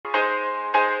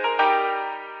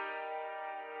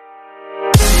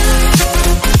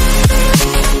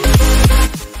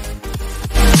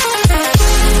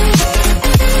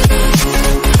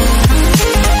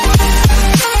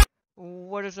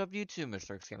up YouTube,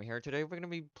 Mr. Xgame here. Today we're going to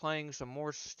be playing some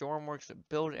more Stormworks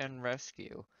Build and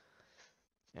Rescue.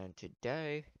 And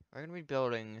today we're going to be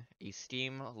building a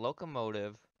steam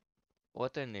locomotive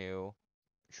with the new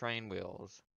train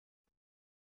wheels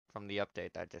from the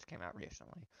update that just came out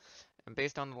recently. And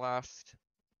based on the last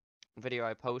video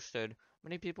I posted,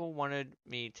 many people wanted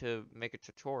me to make a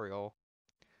tutorial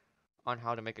on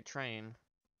how to make a train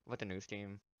with the new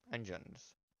steam engines.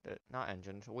 Not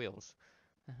engines, wheels.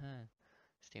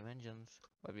 Steam engines.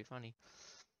 Would be funny.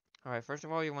 Alright, first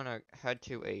of all, you want to head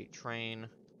to a train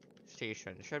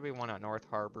station. Should be one at North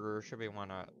Harbor, should be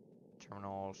one at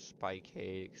Terminal, Spike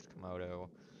Cakes, Komodo,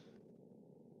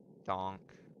 Donk.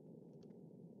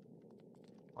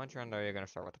 Once you're in there, you're going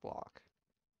to start with the block.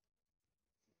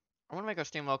 I want to make a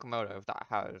steam locomotive that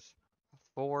has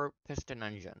 4 piston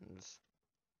engines.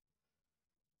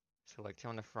 So like 2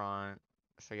 in the front,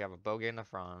 so you have a bogie in the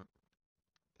front,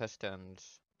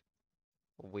 pistons,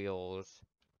 wheels,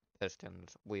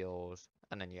 pistons, wheels,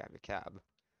 and then you have your cab.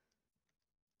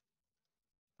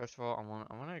 First of all,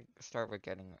 I want to start with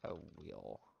getting a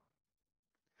wheel.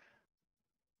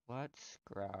 Let's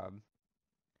grab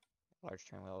large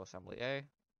train wheel assembly A.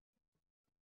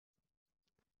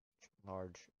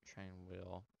 Large train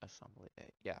wheel assembly A.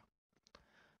 Yeah.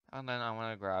 And then I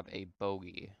want to grab a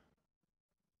bogie.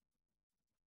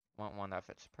 I want one that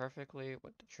fits perfectly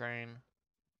with the train.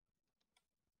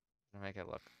 To make it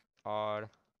look odd.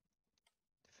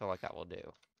 I feel like that will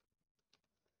do.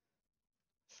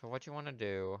 So what you want to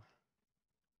do,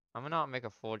 I'm gonna not make a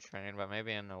full train, but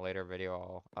maybe in a later video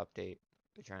I'll update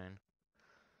the train.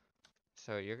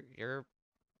 So your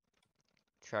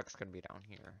track's gonna be down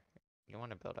here. You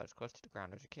want to build as close to the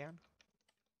ground as you can.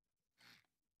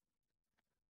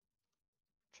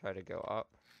 Try to go up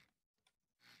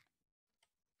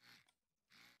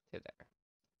to there.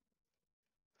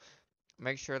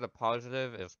 Make sure the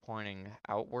positive is pointing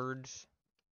outwards.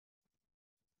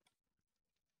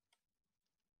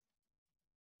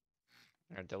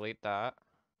 I'm gonna delete that.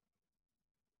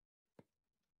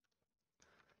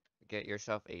 Get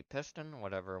yourself a piston,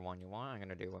 whatever one you want. I'm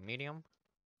gonna do a medium.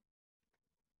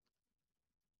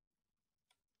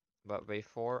 But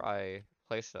before I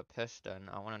place the piston,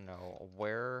 I want to know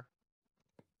where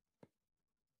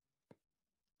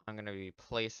I'm gonna be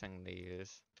placing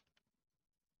these.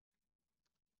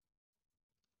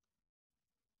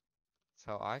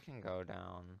 So I can go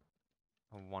down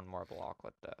one more block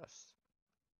with this.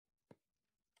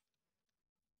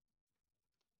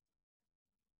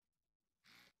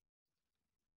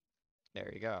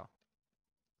 There you go.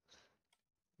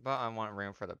 But I want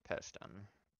room for the piston.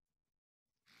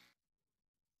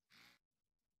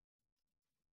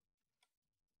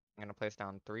 I'm gonna place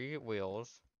down 3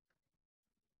 wheels.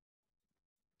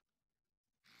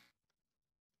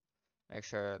 Make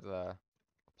sure the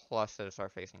pluses are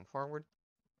facing forward.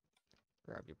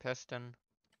 Grab your piston.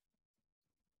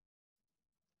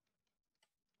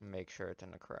 Make sure it's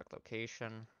in the correct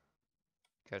location.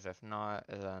 Because if not,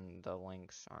 then the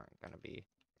links aren't gonna be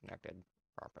connected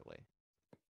properly.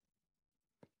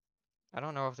 I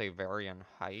don't know if they vary in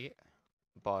height,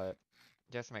 but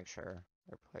just make sure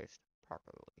they're placed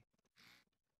properly.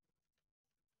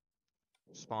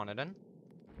 Spawn it in.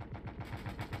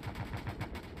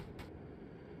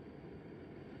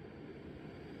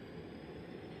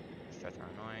 Strats are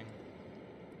annoying.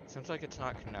 Seems like it's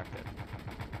not connected.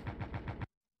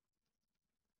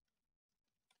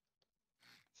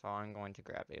 So I'm going to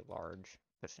grab a large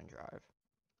piston drive.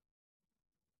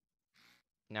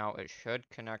 Now it should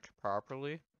connect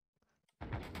properly.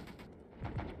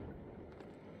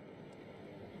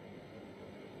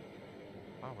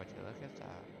 Oh, would you look at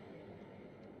that?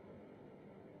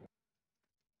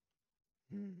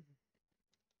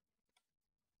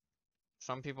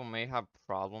 Some people may have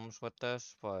problems with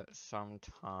this, but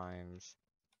sometimes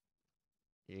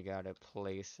you gotta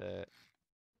place it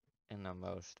in the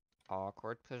most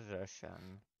awkward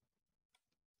position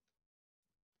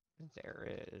there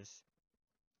is.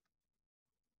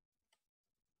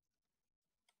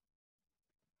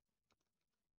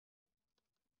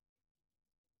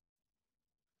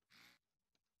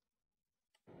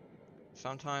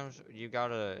 Sometimes you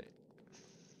gotta,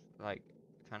 like,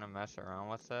 kind of mess around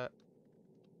with it.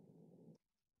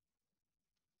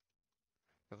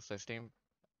 If it's steam,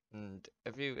 and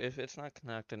if it's not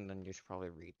connected, then you should probably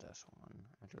read this one.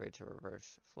 Activate to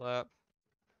reverse flip.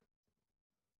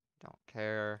 Don't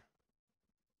care.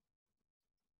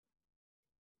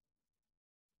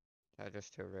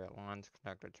 Just to real ones,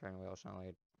 connected train wheel,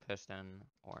 assembly piston,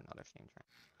 or another steam train.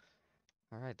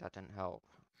 Alright, that didn't help.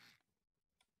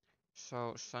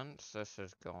 So, since this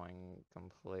is going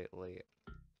completely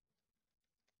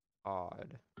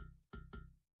odd.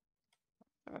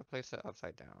 How do I place it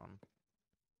upside down?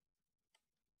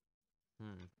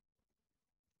 Hmm.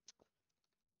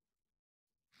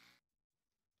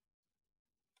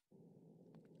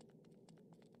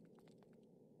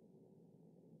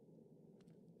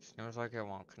 Seems like it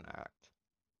won't connect.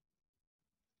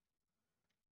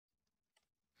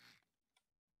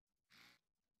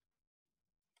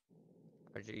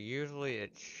 But usually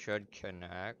it should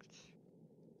connect.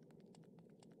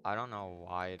 I don't know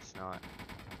why it's not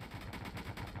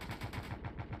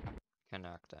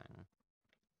connecting.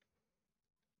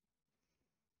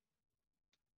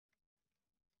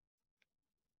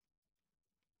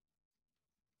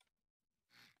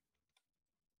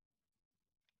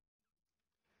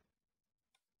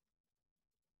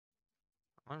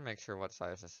 I want to make sure what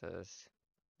size this is.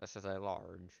 This is a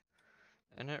large.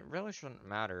 And it really shouldn't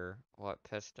matter what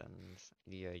pistons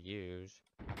you use.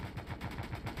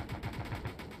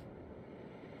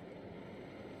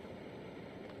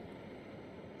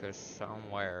 Because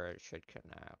somewhere it should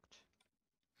connect.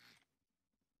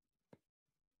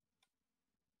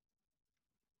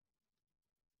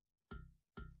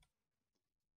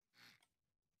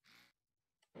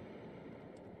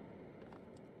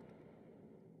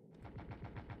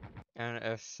 And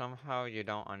if somehow you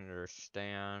don't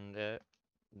understand it,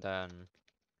 then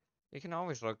you can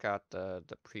always look at the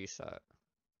preset,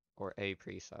 or a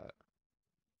preset.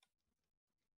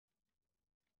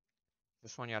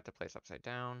 This one you have to place upside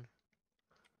down.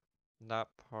 That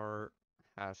part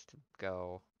has to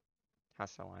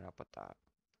line up with that.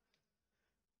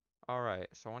 Alright,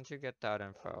 so once you get that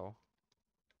info,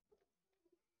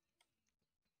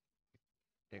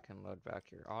 you can load back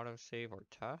your autosave or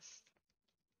test.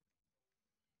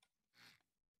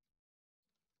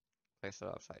 Place it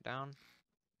upside down.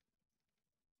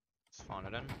 Spawn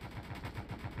it in.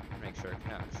 Make sure it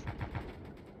connects.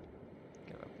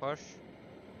 Give it a push.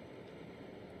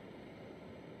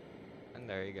 And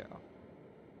there you go.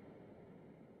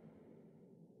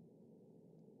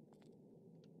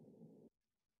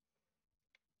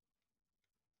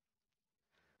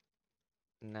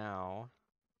 Now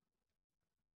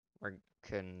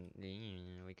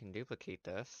we can duplicate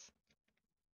this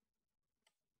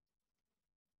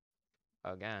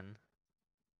again.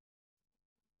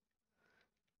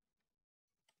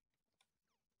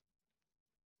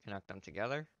 Connect them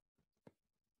together.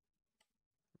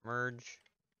 Merge.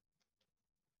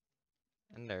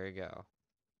 And there you go.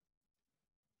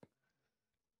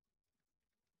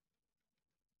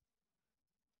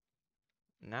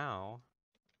 Now,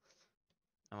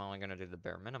 I'm only going to do the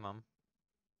bare minimum.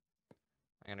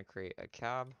 I'm going to create a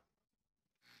cab.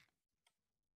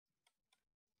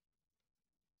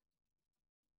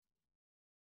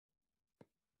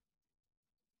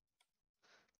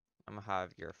 I'm going to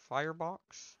have your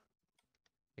firebox.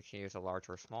 You can use a large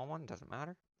or small one, doesn't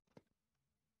matter.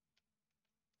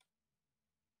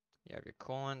 You have your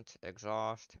coolant,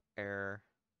 exhaust, air.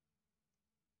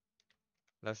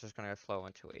 This is going to flow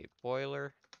into a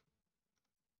boiler.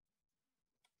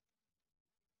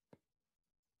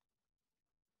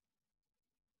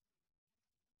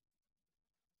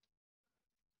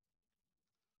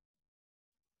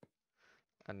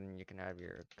 And then you can have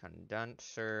your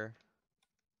condenser.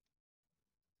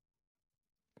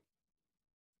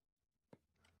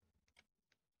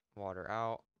 Water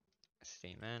out,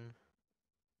 steam in.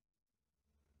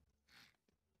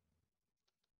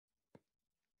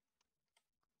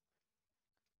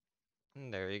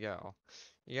 And there you go.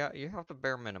 Yeah, you have the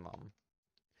bare minimum.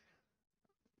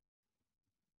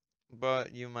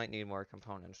 But you might need more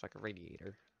components, like a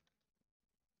radiator.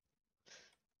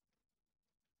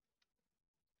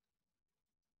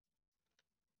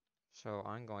 So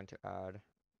I'm going to add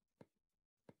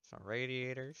some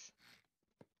radiators.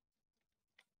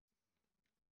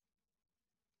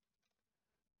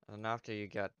 And then after you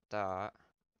get that,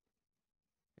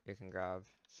 you can grab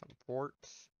some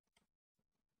ports.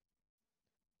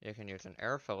 You can use an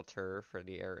air filter for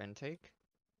the air intake.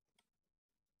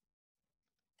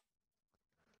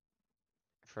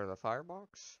 For the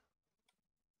firebox.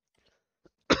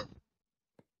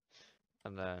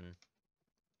 And then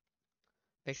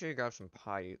make sure you grab some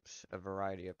pipes, a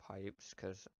variety of pipes,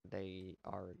 because they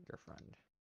are your friend.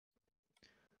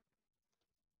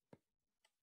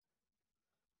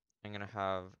 I'm going to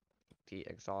have the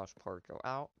exhaust port go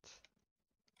out.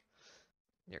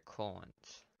 Your coolant.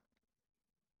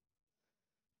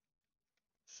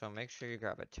 So make sure you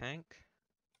grab a tank.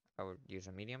 I would use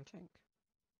a medium tank.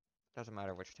 Doesn't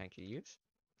matter which tank you use.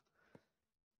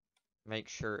 Make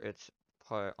sure it's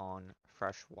put on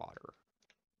fresh water.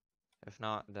 If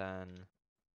not, then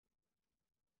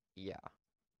yeah.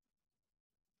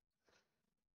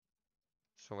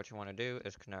 So what you want to do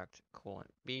is connect coolant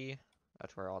B.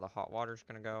 That's where all the hot water is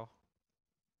going to go.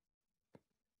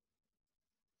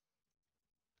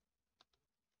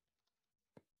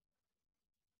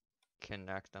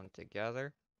 Connect them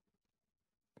together.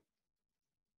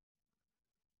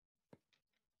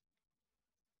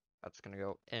 That's going to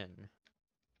go in.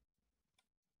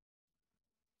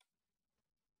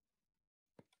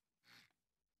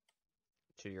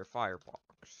 To your firebox.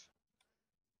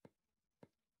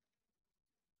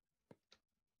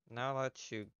 Now that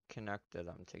you connected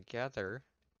them together,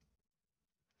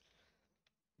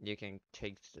 you can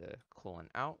take the coolant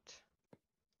out,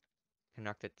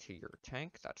 connect it to your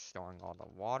tank that's storing all the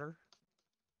water,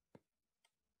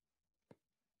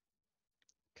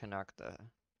 connect the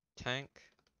tank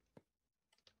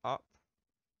up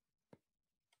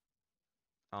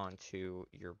onto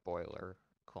your boiler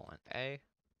coolant A.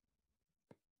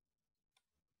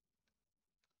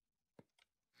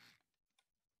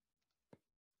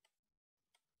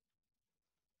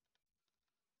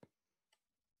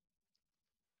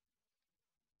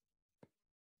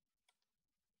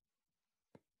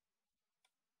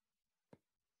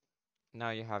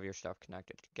 Now you have your stuff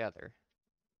connected together.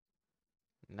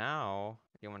 Now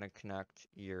you want to connect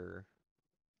your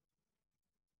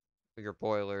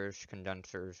boilers,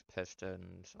 condensers,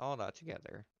 pistons, all that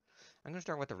together. I'm going to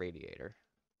start with the radiator.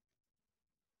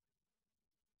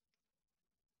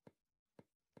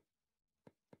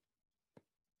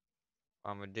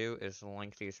 What I'm going to do is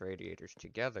link these radiators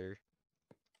together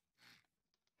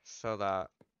so that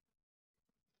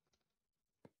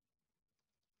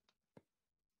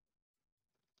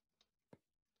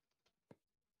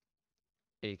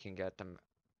you can get them,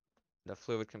 the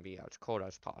fluid can be as cold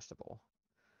as possible.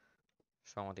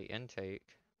 So I want the intake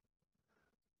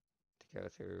to go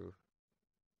through.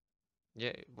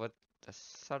 Yeah, with a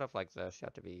setup like this, you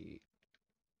have to be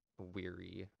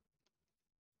weary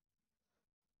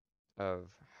of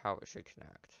how it should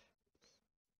connect.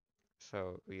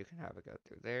 So you can have it go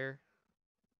through there,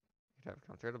 you can have it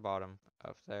come through the bottom,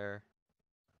 up there,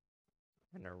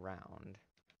 and around.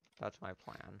 That's my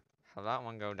plan. Have that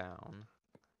one go down.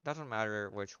 Doesn't matter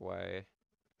which way,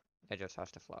 it just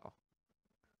has to flow.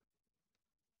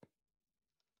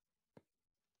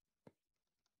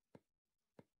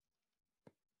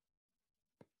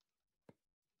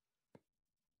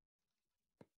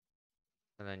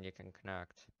 And then you can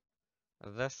connect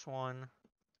this one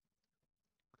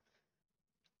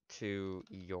to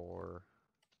your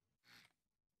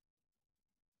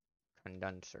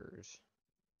condensers.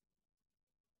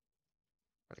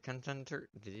 What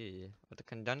the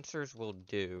condensers will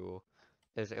do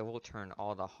is it will turn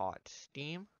all the hot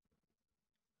steam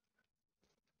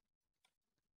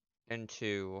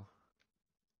into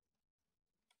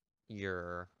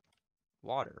your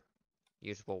water,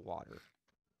 usable water.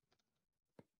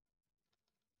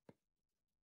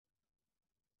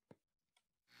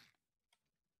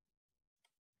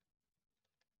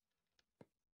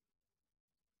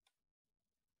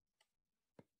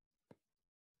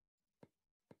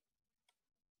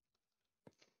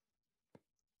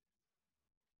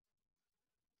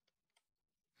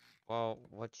 Well,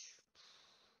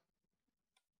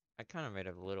 I kind of made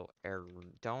a little error.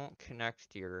 Don't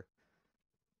connect your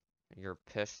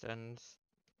pistons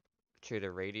to the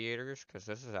radiators, because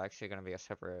this is actually going to be a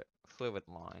separate fluid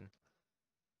line.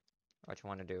 What you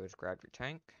want to do is grab your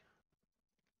tank,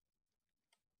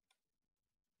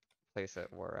 place it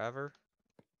wherever.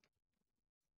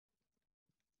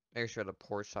 Make sure the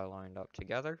ports are lined up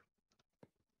together.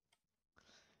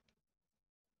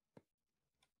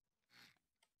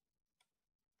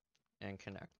 And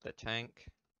connect the tank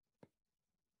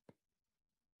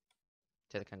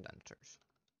to the condensers.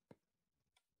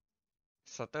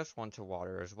 Set this one to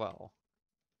water as well.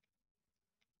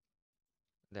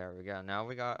 There we go. Now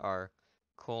we got our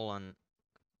coolant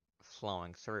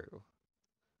flowing through.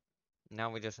 Now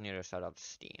we just need to set up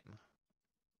steam.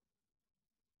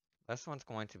 This one's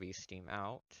going to be steam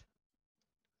out.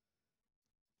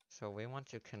 So we want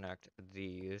to connect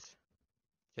these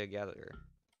together,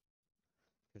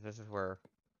 because this is where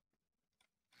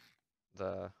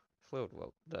the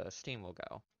steam will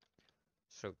go.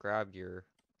 So grab your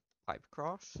pipe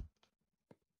cross,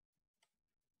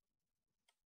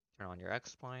 turn on your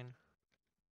X-spline,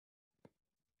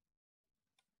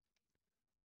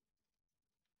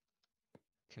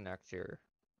 connect your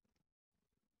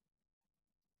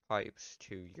pipes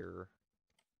to your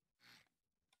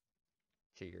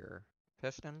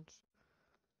pistons.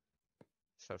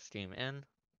 So steam in.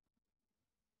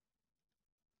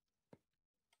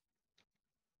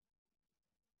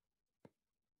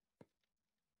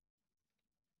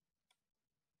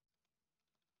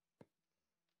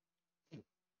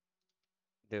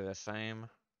 Do the same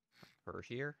for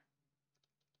here.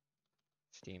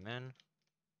 Steam in.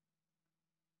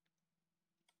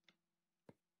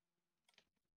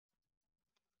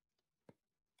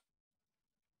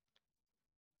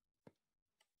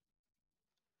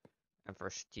 And for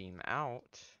steam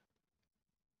out,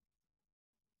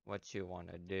 what you want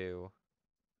to do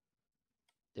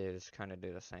is kind of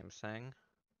do the same thing.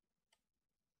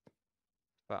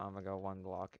 But I'm going to go one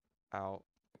block out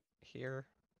here.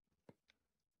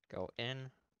 Go in.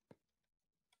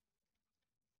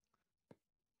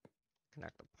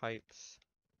 Connect the pipes.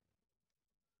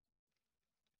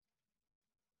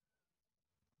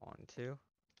 1, 2.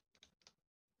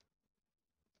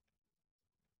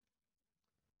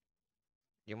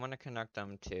 You want to connect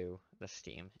them to the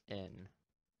steam in.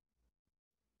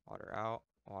 Water out,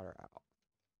 water out.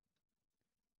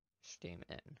 Steam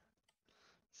in.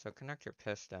 So connect your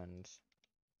pistons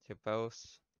to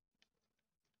both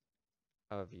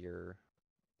of your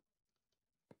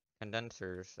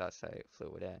condensers that say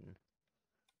fluid in.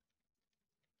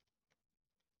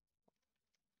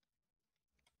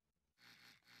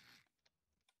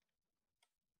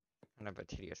 Kind of a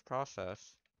tedious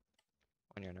process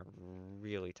when you're in a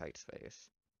really tight space.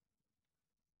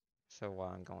 So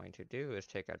what I'm going to do is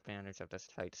take advantage of this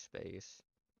tight space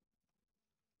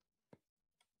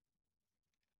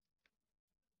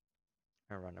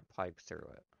and run a pipe through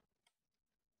it.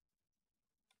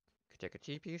 Could take a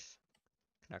T-piece,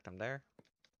 connect them there,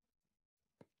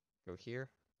 go here,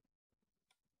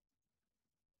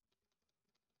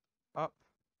 up,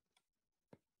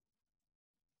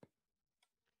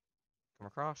 come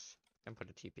across, and put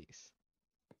a T-piece.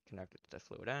 Connect it to the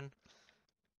fluid end.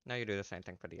 Now you do the same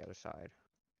thing for the other side.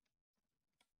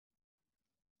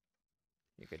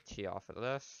 You could tee off of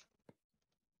this,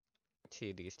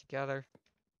 tee these together,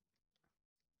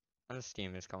 and the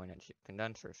steam is going into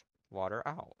condensers. Water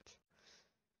out.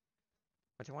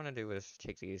 What you want to do is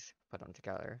take these, put them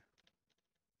together,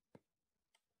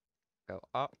 go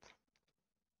up,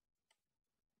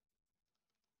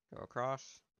 go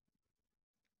across,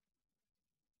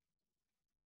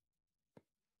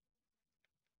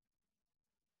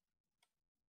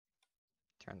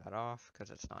 turn that off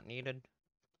because it's not needed.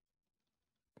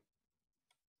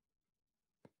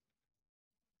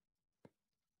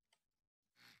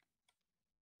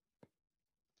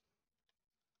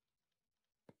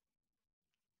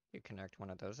 You connect one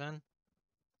of those in.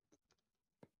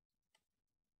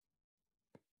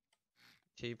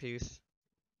 T-piece.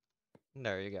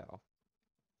 There you go.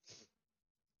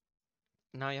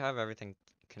 Now you have everything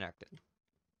connected.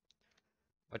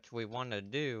 What we want to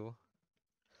do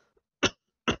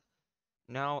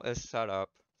now is set up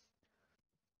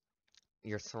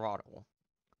your throttle,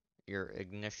 your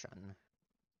ignition.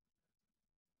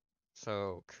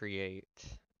 So create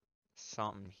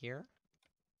something here.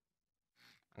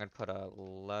 I'm going to put a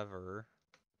lever,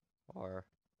 or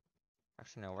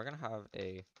actually no, we're going to have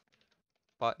a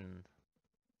button,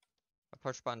 a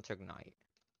push button to ignite.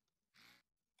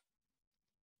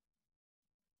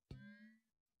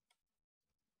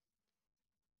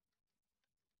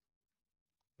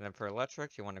 And then for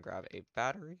electric, you want to grab a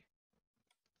battery,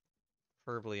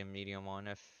 preferably a medium one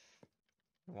if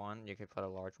you want. You could put a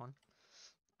large one.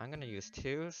 I'm going to use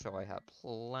 2, so I have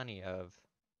plenty of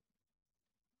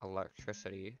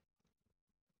electricity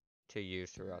to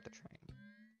use throughout the train.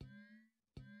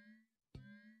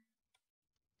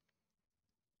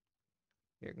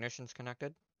 Your ignition's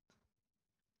connected.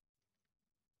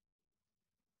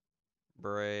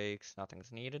 Brakes,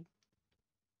 nothing's needed.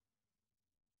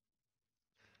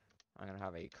 I'm going to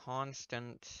have a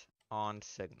constant on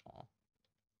signal.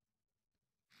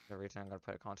 The reason I'm going to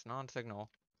put a constant on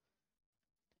signal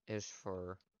is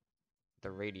for the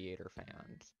radiator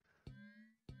fans.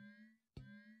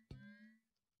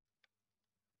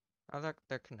 Now that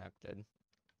they're connected,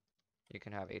 you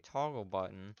can have a toggle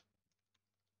button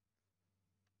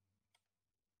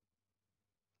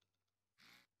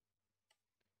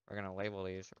we're going to label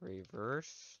these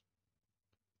reverse.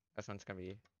 This one's going to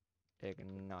be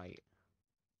ignite.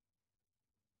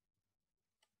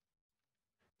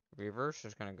 Reverse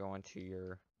is going to go into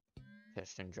your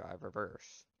piston drive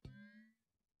reverse.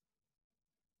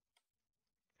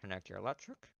 Connect your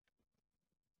electric.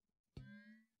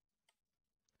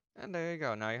 And there you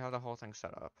go. Now you have the whole thing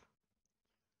set up.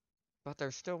 But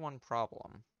there's still one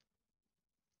problem.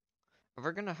 If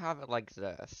we're going to have it like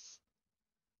this,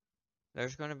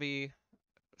 there's going to be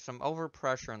some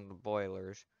overpressure in the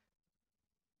boilers.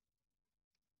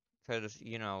 Because,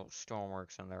 you know,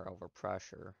 Stormworks and they're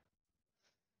overpressure.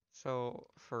 So,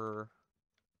 for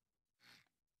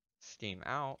steam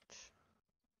out,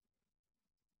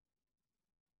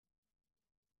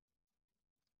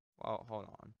 Well, hold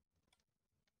on.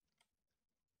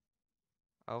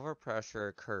 Overpressure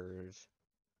occurs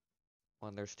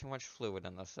when there's too much fluid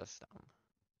in the system,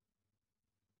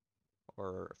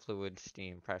 or fluid,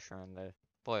 steam, pressure in the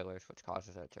boilers, which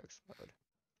causes it to explode.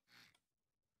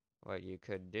 What you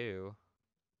could do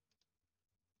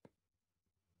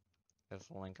is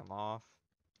link them off,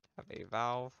 have a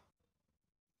valve,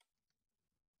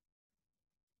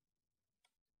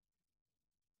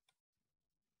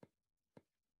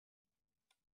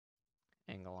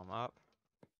 angle them up,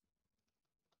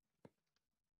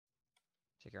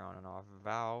 take your on and off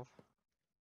valve,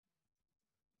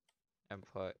 and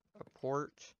put a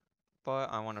port,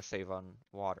 but I want to save on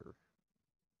water.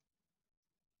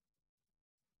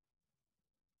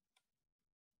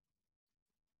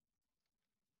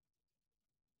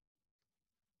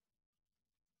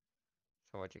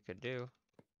 So what you could do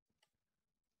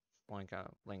is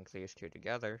link these two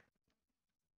together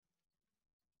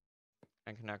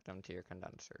and connect them to your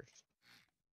condensers.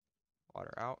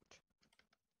 Water out,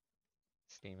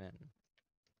 steam in.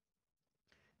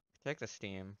 Take the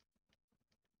steam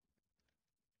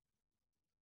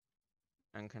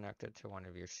and connect it to one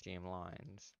of your steam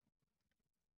lines.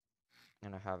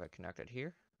 And I have it connected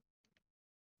here.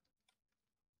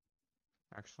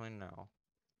 Actually, no.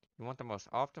 You want the most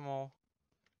optimal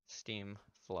steam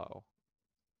flow.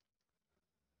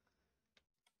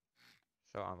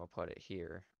 So I'm gonna put it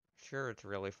here. Sure, it's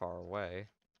really far away,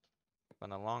 but in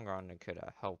the long run, it could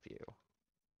help you.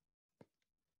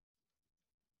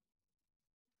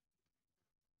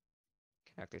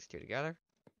 Connect these two together.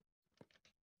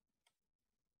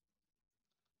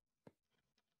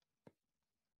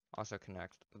 Also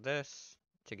connect this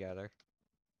together.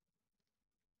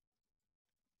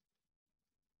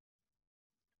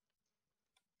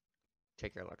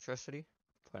 Take your electricity,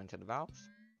 put into the valves.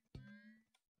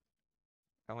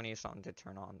 And we need something to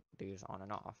turn on these on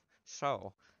and off.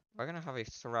 So we're gonna have a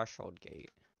threshold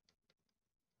gate.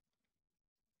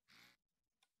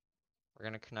 We're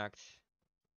gonna connect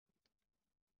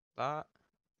that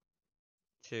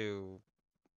to,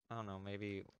 I don't know,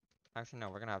 maybe, actually no,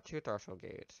 we're gonna have two threshold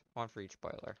gates, one for each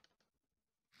boiler.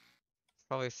 There's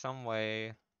probably some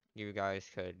way you guys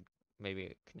could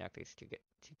maybe connect these two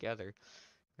together.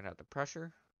 We're gonna have the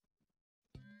pressure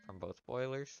from both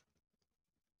boilers.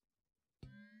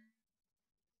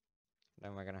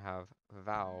 Then we're gonna have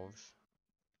valves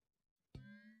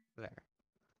there.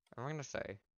 And we're gonna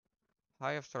say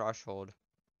highest threshold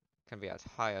can be as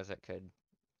high as it could,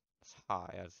 as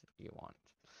high as you want.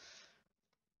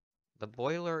 The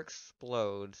boiler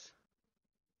explodes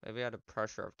maybe at a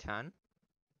pressure of 10.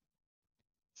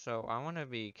 So I want to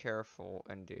be careful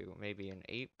and do maybe an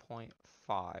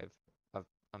 8.5 of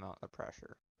amount of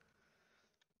pressure.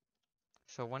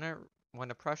 So when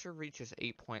the pressure reaches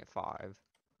 8.5,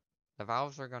 the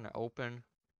valves are going to open and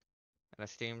the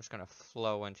steam is going to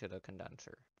flow into the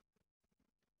condenser.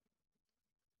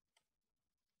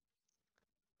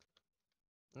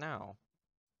 Now,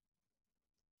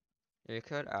 you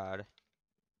could add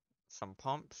some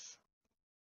pumps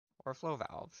or flow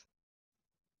valves.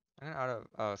 I'm going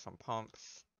to add some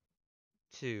pumps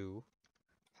to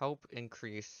help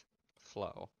increase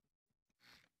flow.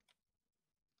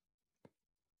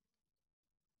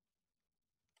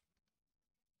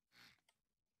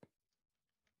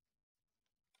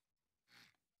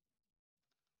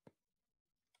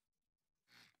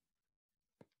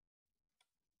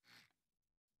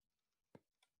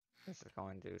 This is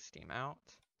going to steam out.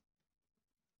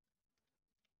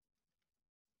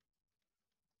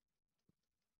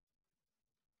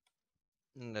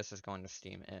 And this is going to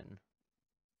steam in.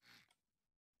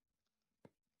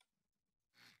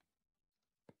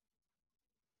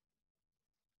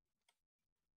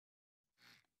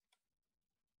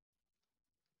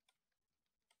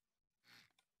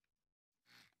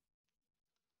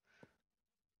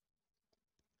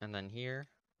 And then here,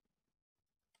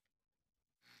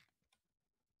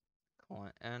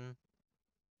 coolant in,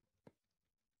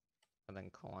 and then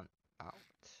coolant out.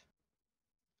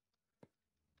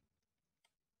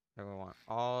 And we want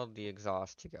all the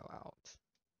exhaust to go out.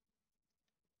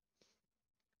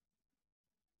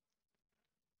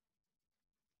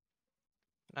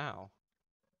 Now,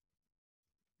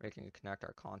 we can connect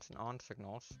our constant on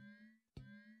signals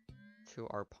to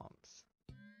our pumps.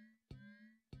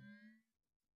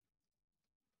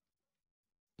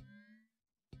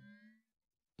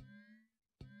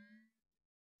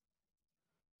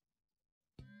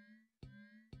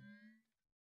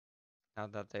 Now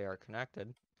that they are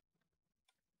connected,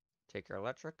 take your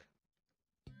electric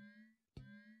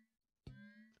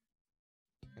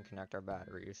and connect our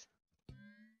batteries.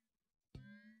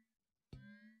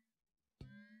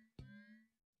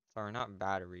 Sorry, not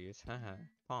batteries. Haha,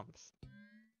 pumps.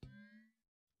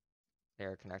 They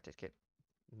are connected.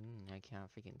 I can't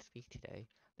freaking speak today.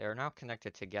 They are now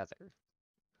connected together.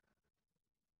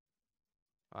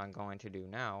 What I'm going to do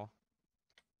now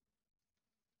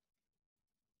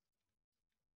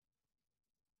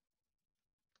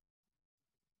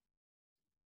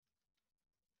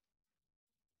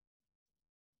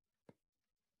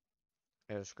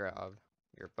is grab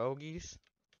your bogies.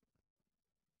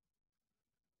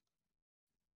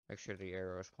 Make sure the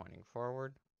arrow is pointing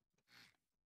forward.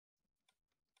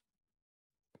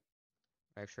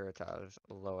 Make sure it's as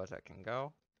low as it can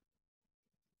go.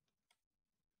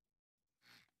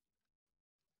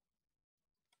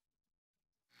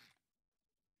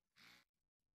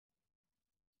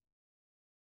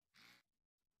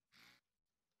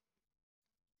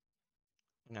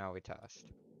 Now we test.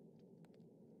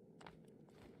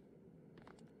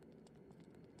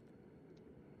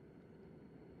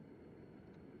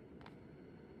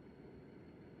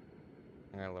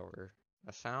 I'm gonna lower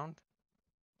the sound.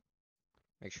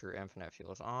 Make sure infinite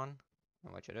fuel is on,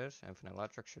 and which it is. Infinite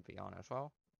electric should be on as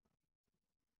well.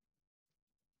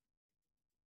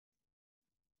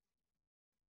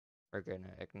 We're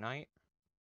gonna ignite.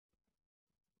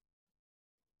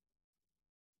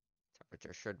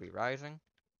 Temperature should be rising.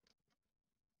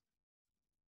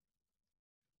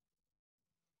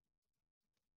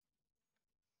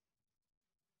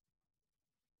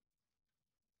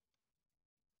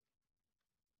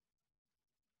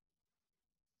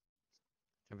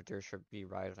 Temperature should be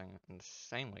rising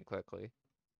insanely quickly.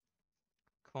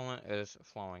 Coolant is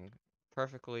flowing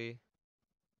perfectly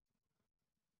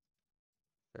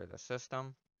through the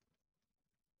system.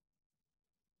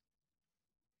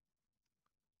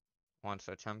 Once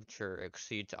the temperature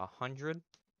exceeds 100,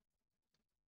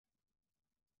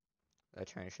 the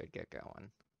train should get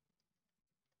going.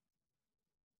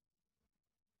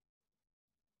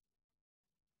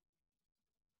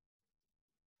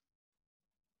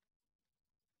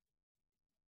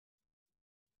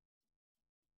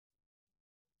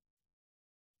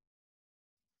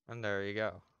 And there you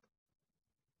go.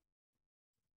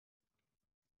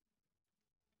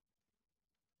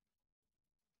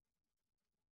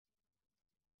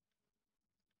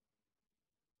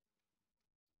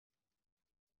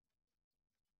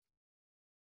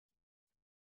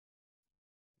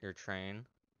 Your train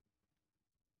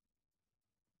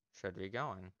should be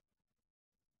going.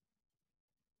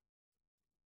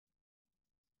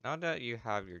 Now that you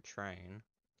have your train,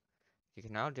 you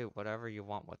can now do whatever you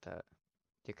want with it.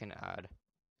 You can add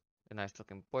a nice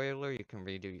looking boiler, you can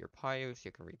redo your pipes,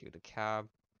 you can redo the cab,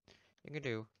 you can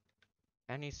do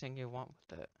anything you want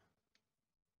with it.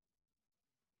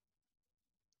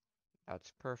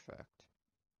 That's perfect.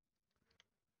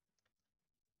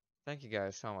 Thank you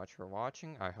guys so much for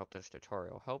watching. I hope this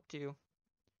tutorial helped you.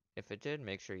 If it did,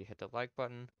 make sure you hit the like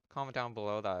button. Comment down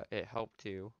below that it helped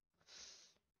you.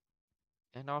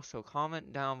 And also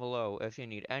comment down below if you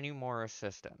need any more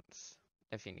assistance.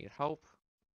 If you need help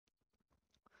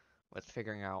with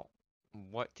figuring out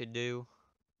what to do.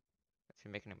 If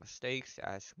you make any mistakes,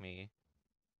 ask me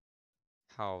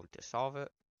how to solve it.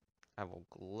 I will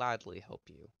gladly help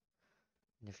you.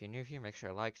 And if you're new here, make sure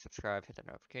to like, subscribe, hit the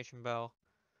notification bell.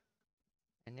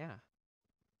 And yeah,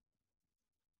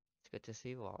 it's good to see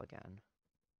you all again.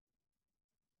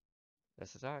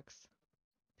 This is X.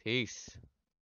 Peace.